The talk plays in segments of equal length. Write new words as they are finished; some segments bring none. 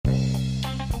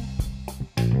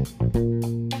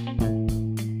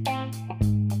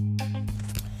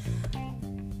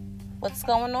What's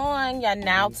going on? You're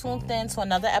now tuned in to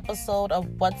another episode of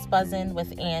What's Buzzing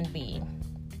with Ann B.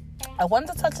 I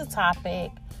wanted to touch a topic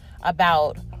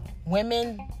about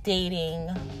women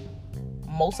dating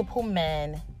multiple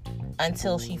men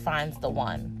until she finds the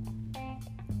one.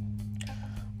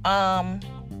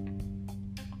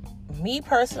 Me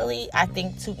personally, I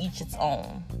think to each its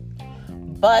own.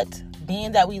 But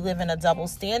being that we live in a double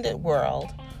standard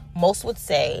world, most would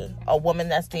say a woman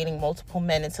that's dating multiple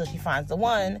men until she finds the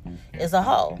one is a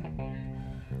hoe.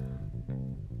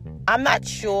 I'm not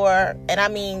sure, and I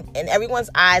mean, in everyone's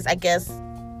eyes, I guess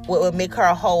what would make her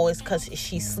a hoe is because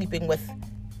she's sleeping with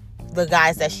the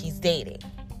guys that she's dating.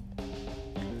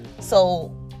 So,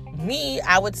 me,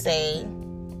 I would say,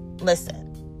 listen,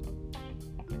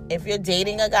 if you're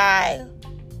dating a guy,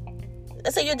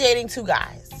 let's say you're dating two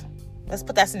guys. Let's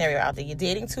put that scenario out there. You're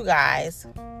dating two guys,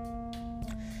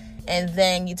 and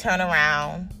then you turn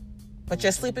around, but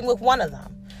you're sleeping with one of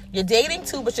them. You're dating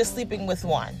two, but you're sleeping with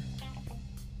one.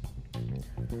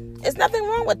 There's nothing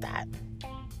wrong with that.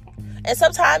 And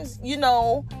sometimes, in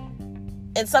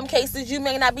some cases, you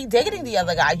may not be dating the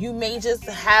other guy. You may just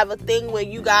have a thing where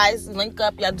you guys link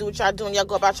up, y'all do what y'all do, and y'all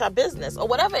go about your business, or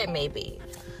whatever it may be.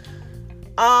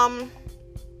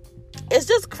 It's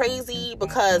just crazy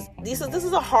because this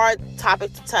is a hard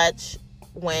topic to touch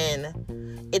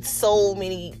when it's so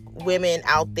many women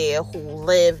out there who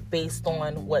live based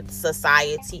on what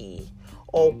society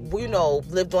or,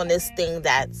 lived on this thing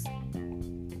that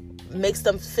makes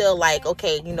them feel like,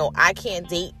 okay, I can't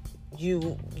date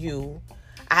you.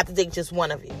 I have to date just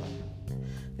one of you.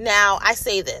 Now, I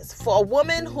say this. For a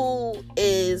woman who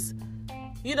is,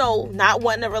 not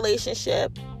wanting a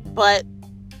relationship, but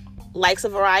likes a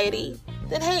variety,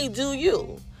 then hey, do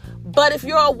you. But if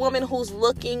you're a woman who's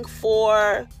looking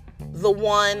for the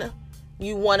one,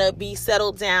 you want to be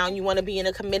settled down, you want to be in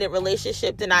a committed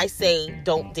relationship, then I say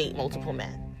don't date multiple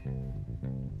men.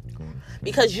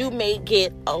 Because you may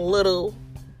get a little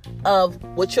of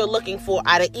what you're looking for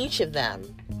out of each of them,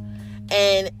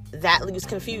 and that leaves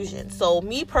confusion. So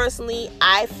me personally,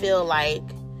 I feel like,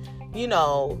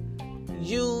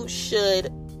 you should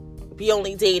be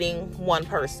only dating one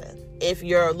person if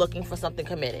you're looking for something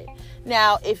committed.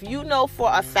 Now, if you know for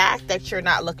a fact that you're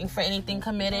not looking for anything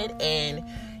committed and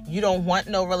you don't want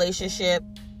no relationship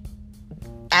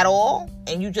at all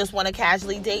and you just want to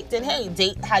casually date, then hey,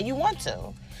 date how you want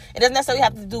to. It doesn't necessarily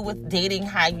have to do with dating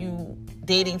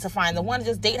to find the one.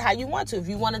 Just date how you want to. If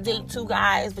you want to date two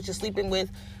guys but you're sleeping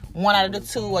with one out of the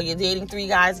two, or you're dating three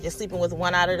guys and you're sleeping with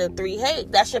one out of the three, hey,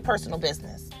 that's your personal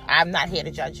business. I'm not here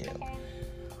to judge you.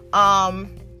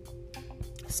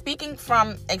 Speaking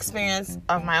from experience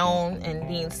of my own and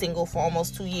being single for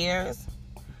almost 2 years,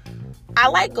 I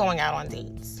like going out on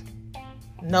dates.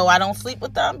 No, I don't sleep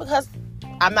with them because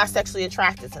I'm not sexually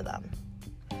attracted to them.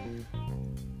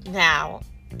 Now,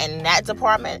 in that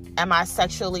department, am I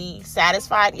sexually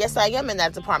satisfied? Yes, I am in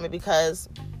that department because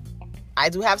I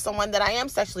do have someone that I am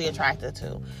sexually attracted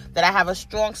to, that I have a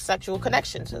strong sexual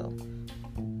connection to.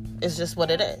 It's just what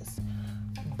it is.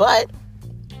 But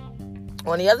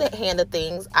on the other hand of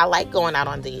things, I like going out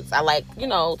on dates. I like,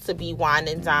 to be wine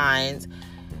and dined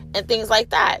and things like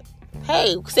that.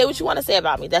 Hey, say what you want to say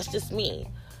about me. That's just me.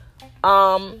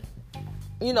 A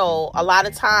lot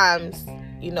of times,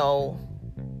 and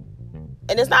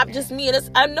it's not just me.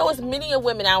 I know it's many of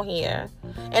women out here,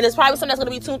 and it's probably someone that's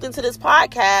going to be tuned into this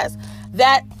podcast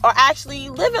that are actually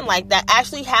living like that,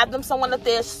 actually have someone that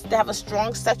they have a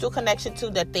strong sexual connection to,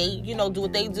 that they, do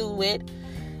what they do with,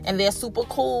 and they're super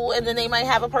cool, and then they might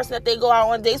have a person that they go out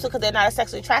on dates with because they're not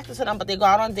sexually attracted to them, but they go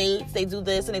out on dates, they do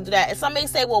this and they do that. And some may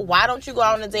say, well, why don't you go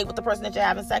out on a date with the person that you're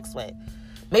having sex with?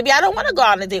 Maybe I don't want to go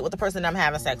out on a date with the person I'm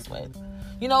having sex with.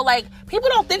 People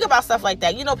don't think about stuff like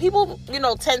that. People,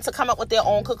 tend to come up with their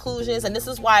own conclusions, and this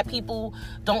is why people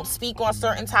don't speak on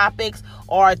certain topics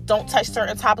or don't touch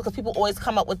certain topics, because people always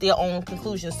come up with their own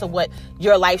conclusions to what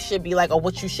your life should be like or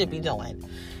what you should be doing.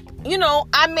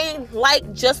 I may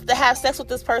like just to have sex with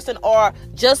this person or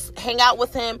just hang out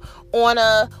with him on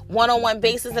a one-on-one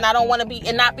basis, and I don't want to be,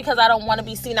 and not because I don't want to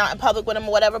be seen out in public with him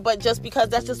or whatever, but just because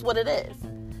that's just what it is.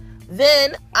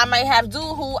 Then I might have dude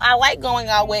who I like going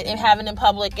out with and having in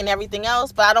public and everything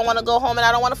else, but I don't want to go home and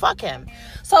I don't want to fuck him.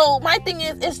 So my thing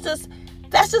is,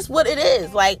 that's just what it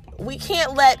is. Like, we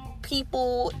can't let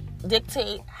people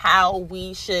dictate how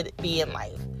we should be in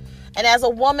life. And as a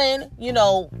woman,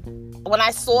 when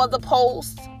I saw the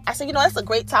post, I said, that's a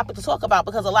great topic to talk about,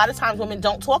 because a lot of times women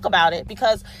don't talk about it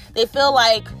because they feel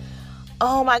like,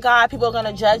 oh my God, people are going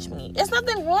to judge me. There's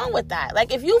nothing wrong with that.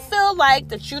 Like, if you feel like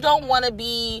that you don't want to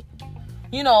be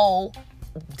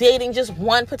dating just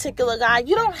one particular guy.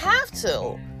 You don't have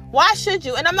to. Why should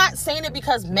you? And I'm not saying it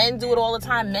because men do it all the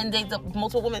time. Men date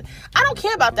multiple women. I don't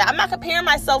care about that. I'm not comparing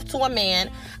myself to a man.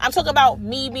 I'm talking about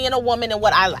me being a woman and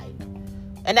what I like.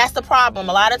 And that's the problem.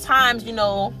 A lot of times,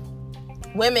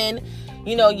 women,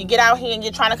 you get out here and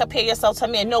you're trying to compare yourself to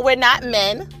men. No, we're not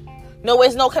men. No,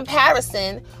 there's no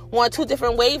comparison. We're on two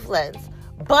different wavelengths.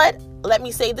 But let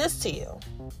me say this to you.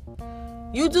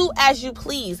 You do as you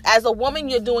please. As a woman,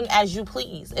 you're doing as you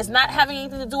please. It's not having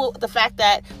anything to do with the fact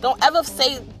that don't ever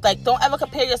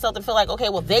compare yourself to feel like, okay,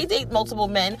 well, they date multiple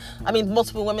women.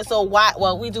 So why?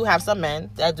 Well, we do have some men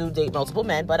that do date multiple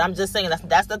men, but I'm just saying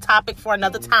that's the topic for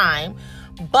another time.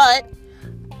 But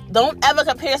don't ever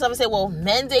compare yourself and say, well,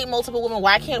 men date multiple women.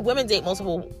 Why can't women date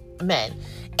multiple men?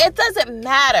 It doesn't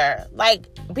matter.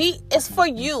 It's for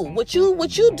you. What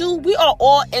you do, we are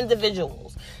all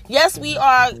individuals. Yes, we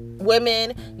are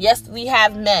women. Yes, we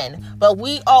have men. But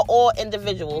we are all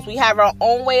individuals. We have our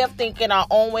own way of thinking, our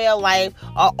own way of life,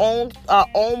 our own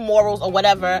morals or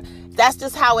whatever. That's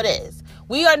just how it is.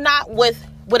 We are not with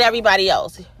everybody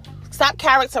else. Stop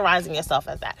characterizing yourself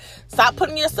as that. Stop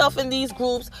putting yourself in these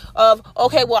groups of,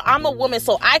 okay, well, I'm a woman,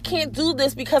 so I can't do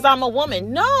this because I'm a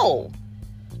woman. No.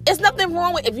 It's nothing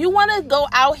wrong with if you want to go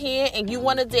out here and you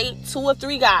want to date 2 or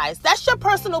 3 guys. That's your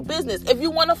personal business. If you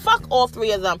want to fuck all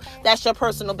 3 of them, that's your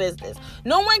personal business.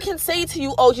 No one can say to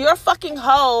you, oh, you're a fucking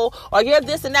hoe or you're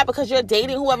this and that because you're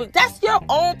dating whoever. That's your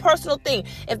own personal thing.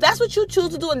 If that's what you choose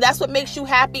to do and that's what makes you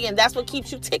happy and that's what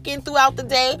keeps you ticking throughout the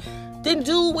day, then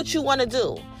do what you want to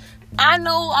do. I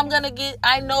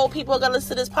know people are going to listen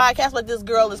to this podcast like this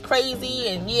girl is crazy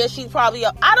and yeah, she's probably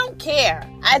I don't care.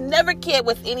 I never cared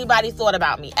what anybody thought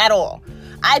about me at all.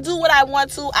 I do what I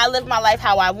want to. I live my life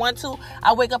how I want to.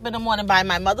 I wake up in the morning by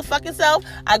my motherfucking self.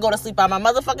 I go to sleep by my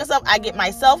motherfucking self. I get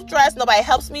myself dressed. Nobody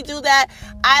helps me do that.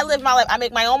 I live my life. I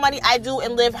make my own money. I do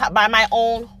and live by my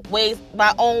own way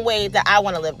that I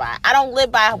want to live by. I don't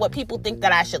live by what people think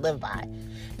that I should live by.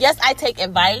 Yes, I take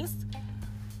advice.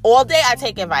 All day I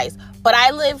take advice, but I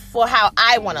live for how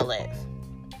I want to live.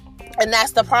 And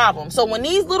that's the problem. So when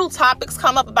these little topics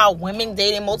come up about women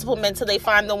dating multiple men till they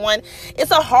find the one, it's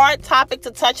a hard topic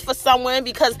to touch for someone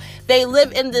because they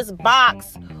live in this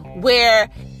box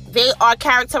where they are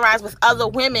characterized with other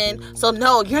women. So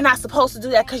no, you're not supposed to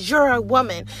do that because you're a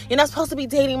woman. You're not supposed to be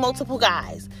dating multiple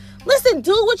guys. Listen,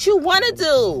 do what you want to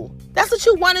do. That's what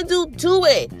you want to do. Do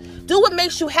it. Do what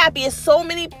makes you happy. There's so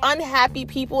many unhappy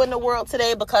people in the world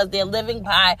today because they're living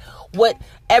by what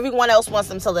everyone else wants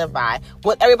them to live by,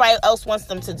 what everybody else wants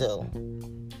them to do.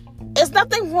 There's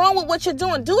nothing wrong with what you're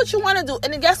doing. Do what you want to do.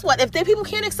 And then guess what? If people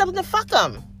can't accept it, then fuck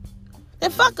them.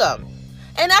 Then fuck them.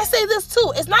 And I say this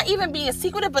too. It's not even being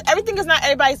secretive, but everything is not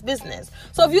everybody's business.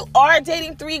 So if you are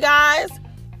dating 3 guys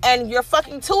and you're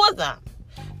fucking 2 of them,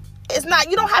 it's not,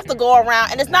 you don't have to go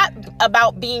around, and it's not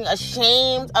about being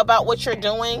ashamed about what you're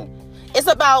doing. It's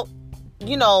about,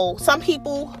 some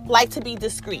people like to be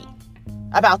discreet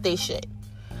about their shit.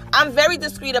 I'm very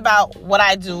discreet about what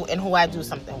I do and who I do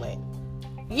something with.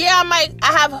 Yeah, I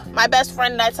have my best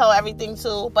friend that I tell everything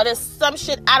to, but it's some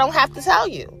shit I don't have to tell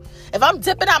you. If I'm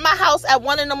dipping out my house at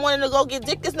 1 a.m. to go get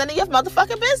dick, it's none of your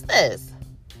motherfucking business.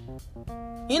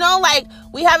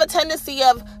 We have a tendency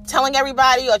of telling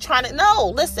everybody or trying to...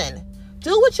 No, listen.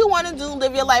 Do what you want to do.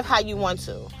 Live your life how you want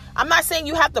to. I'm not saying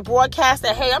you have to broadcast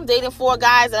that, hey, I'm dating 4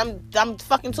 guys and I'm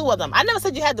fucking 2 of them. I never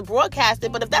said you had to broadcast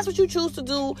it, but if that's what you choose to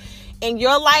do in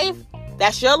your life,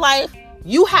 that's your life.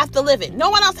 You have to live it. No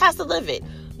one else has to live it.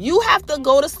 You have to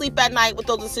go to sleep at night with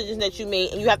those decisions that you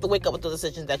made, and you have to wake up with those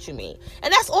decisions that you made.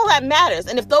 And that's all that matters.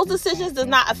 And if those decisions does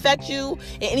not affect you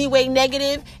in any way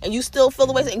negative, and you still feel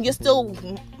the way, and you're still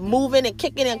moving and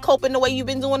kicking and coping the way you've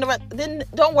been doing, then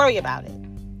don't worry about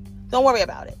it. Don't worry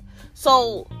about it.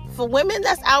 So for women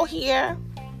that's out here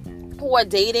who are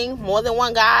dating more than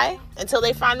 1 guy until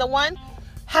they find the one,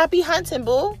 happy hunting,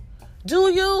 boo.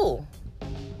 Do you?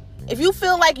 If you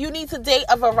feel like you need to date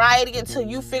a variety until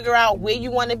you figure out where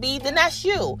you want to be, then that's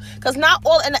you. Because not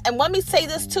all, and let me say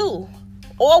this too,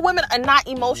 all women are not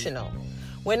emotional.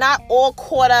 We're not all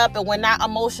caught up, and we're not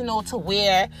emotional to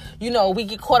where, we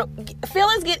get caught up.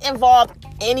 Feelings get involved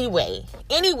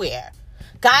anywhere.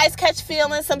 Guys catch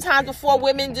feelings sometimes before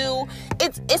women do.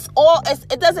 It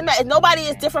doesn't matter. Nobody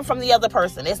is different from the other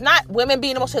person. It's not women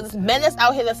being emotional. There's men that's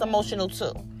out here that's emotional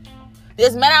too.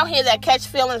 There's men out here that catch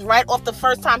feelings right off the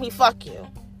first time he fuck you.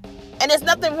 And there's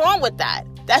nothing wrong with that.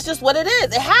 That's just what it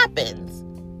is. It happens.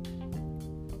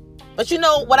 But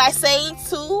what I say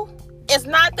too? It's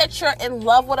not that you're in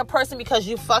love with a person because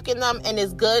you fucking them and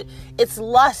it's good. It's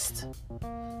lust.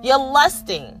 You're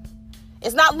lusting.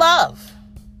 It's not love.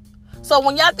 So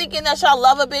when y'all thinking that y'all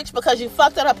love a bitch because you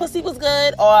fucked her pussy was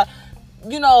good, or,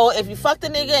 you know, if you fucked a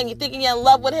nigga and you're thinking you're in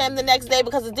love with him the next day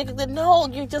because his dick is good, no,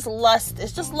 you just lust.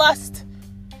 It's just lust.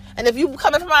 And if you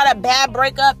coming from out a bad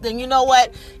breakup, then you know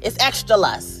what? It's extra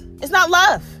lust. It's not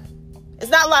love. It's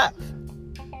not love.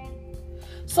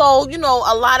 So, you know,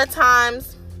 a lot of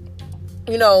times,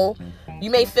 you know, you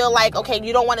may feel like, okay,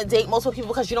 you don't want to date multiple people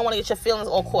because you don't want to get your feelings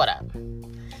all caught up.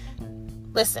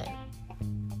 Listen,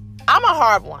 I'm a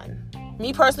hard one.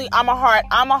 Me personally, I'm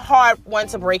a hard one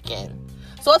to break in.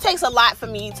 So it takes a lot for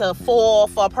me to fall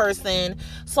for a person.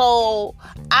 So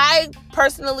I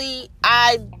personally,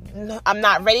 I'm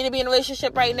not ready to be in a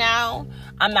relationship right now.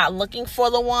 I'm not looking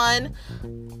for the one.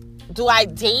 Do I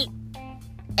date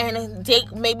and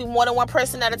date maybe more than one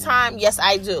person at a time? Yes,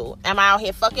 I do. Am I out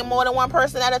here fucking more than one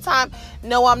person at a time?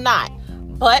 No, I'm not.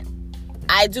 But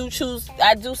I do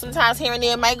sometimes here and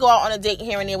there. Might go out on a date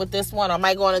here and there with this one, or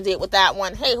might go on a date with that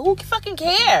one. Hey, who fucking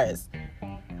cares?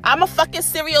 I'm a fucking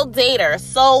serial dater.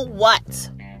 So what?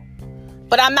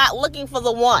 But I'm not looking for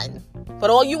the one. But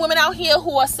all you women out here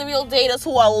who are serial daters,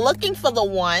 who are looking for the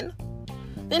one,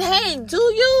 then hey, do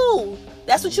you.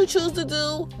 That's what you choose to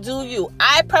do you.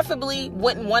 I preferably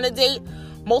wouldn't want to date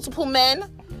multiple men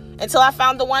until I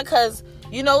found the one, because,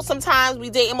 you know, sometimes we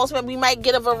date multiple men, we might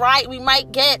get a variety, we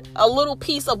might get a little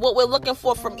piece of what we're looking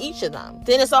for from each of them.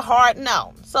 Then it's a hard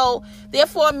no. So,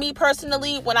 therefore, me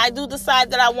personally, when I do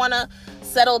decide that I want to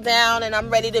settle down and I'm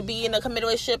ready to be in a committed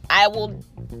relationship, I will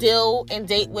deal and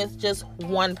date with just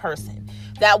one person.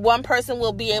 That one person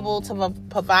will be able to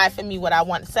provide for me what I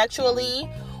want sexually,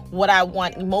 what I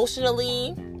want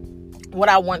emotionally, what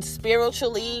I want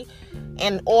spiritually,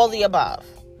 and all the above.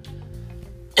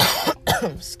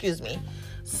 Excuse me.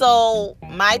 So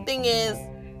my thing is,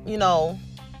 you know,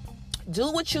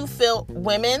 do what you feel,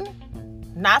 women,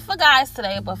 not for guys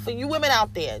today, but for you women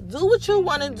out there, do what you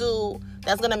want to do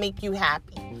that's going to make you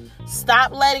happy.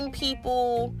 Stop letting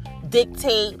people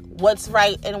dictate what's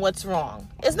right and what's wrong.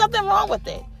 There's nothing wrong with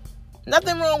it.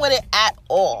 Nothing wrong with it at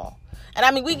all. And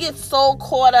I mean, we get so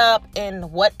caught up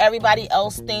in what everybody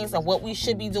else thinks and what we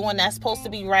should be doing that's supposed to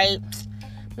be right.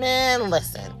 Man,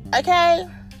 listen, okay?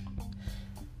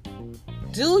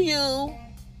 Do you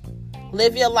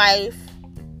live your life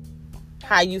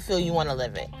how you feel you want to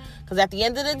live it? Because at the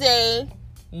end of the day,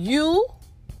 you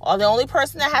are the only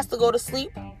person that has to go to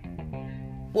sleep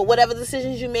with whatever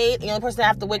decisions you made. The only person that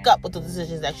has to wake up with the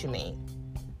decisions that you made.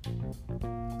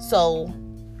 So,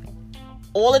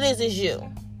 all it is you.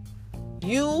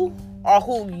 You are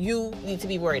who you need to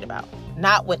be worried about,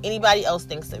 not what anybody else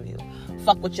thinks of you.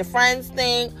 Fuck what your friends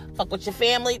think. Fuck what your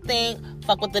family think.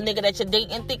 Fuck what the nigga that you're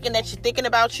dating thinking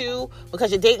about you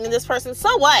because you're dating this person.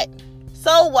 So what?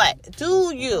 So what?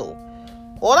 Do you?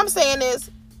 All I'm saying is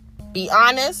be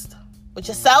honest with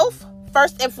yourself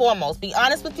first and foremost. Be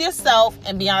honest with yourself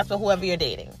and be honest with whoever you're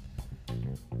dating.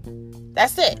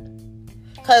 That's it.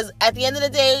 Because at the end of the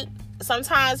day,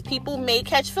 sometimes people may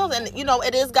catch feelings. And, you know,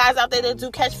 it is guys out there that do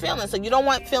catch feelings. So you don't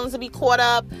want feelings to be caught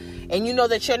up and you know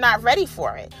that you're not ready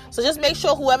for it. So just make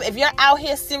sure if you're out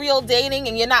here serial dating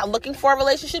and you're not looking for a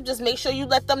relationship, just make sure you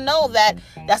let them know that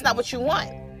that's not what you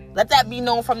want. Let that be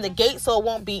known from the gate so it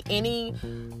won't be any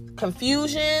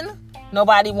confusion.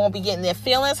 Nobody won't be getting their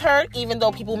feelings hurt, even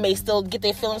though people may still get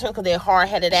their feelings hurt because they're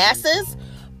hard-headed asses.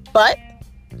 But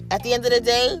at the end of the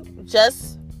day,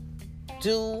 just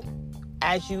do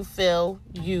as you feel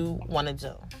you want to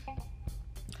do.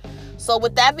 So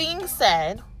with that being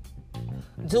said,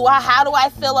 how do I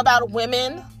feel about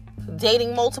women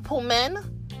dating multiple men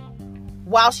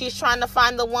while she's trying to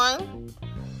find the one?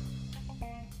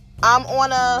 I'm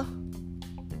on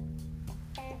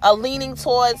a leaning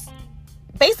towards,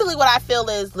 basically what I feel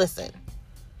is, listen,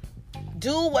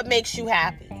 do what makes you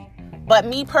happy. But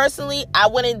me personally, I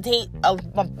wouldn't date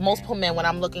multiple men when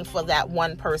I'm looking for that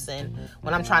one person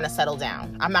when I'm trying to settle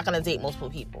down. I'm not going to date multiple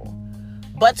people.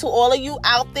 But to all of you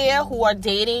out there who are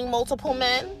dating multiple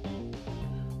men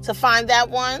to find that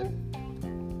one,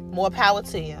 more power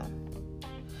to you.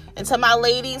 And to my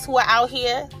ladies who are out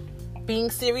here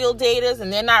being serial daters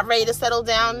and they're not ready to settle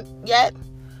down yet,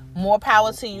 more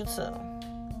power to you too.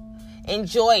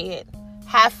 Enjoy it.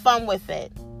 Have fun with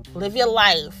it. Live your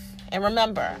life. And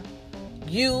remember,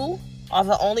 you are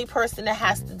the only person that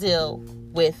has to deal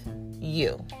with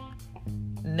you.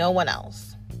 No one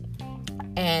else.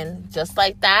 And just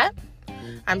like that,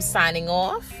 I'm signing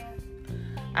off.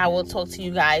 I will talk to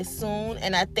you guys soon.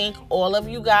 And I thank all of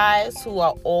you guys who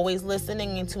are always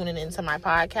listening and tuning into my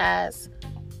podcast.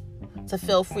 To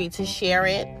feel free to share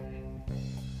it.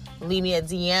 Leave me a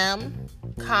DM,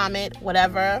 comment,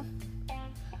 whatever.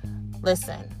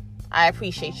 Listen, I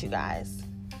appreciate you guys.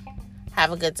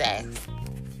 Have a good day.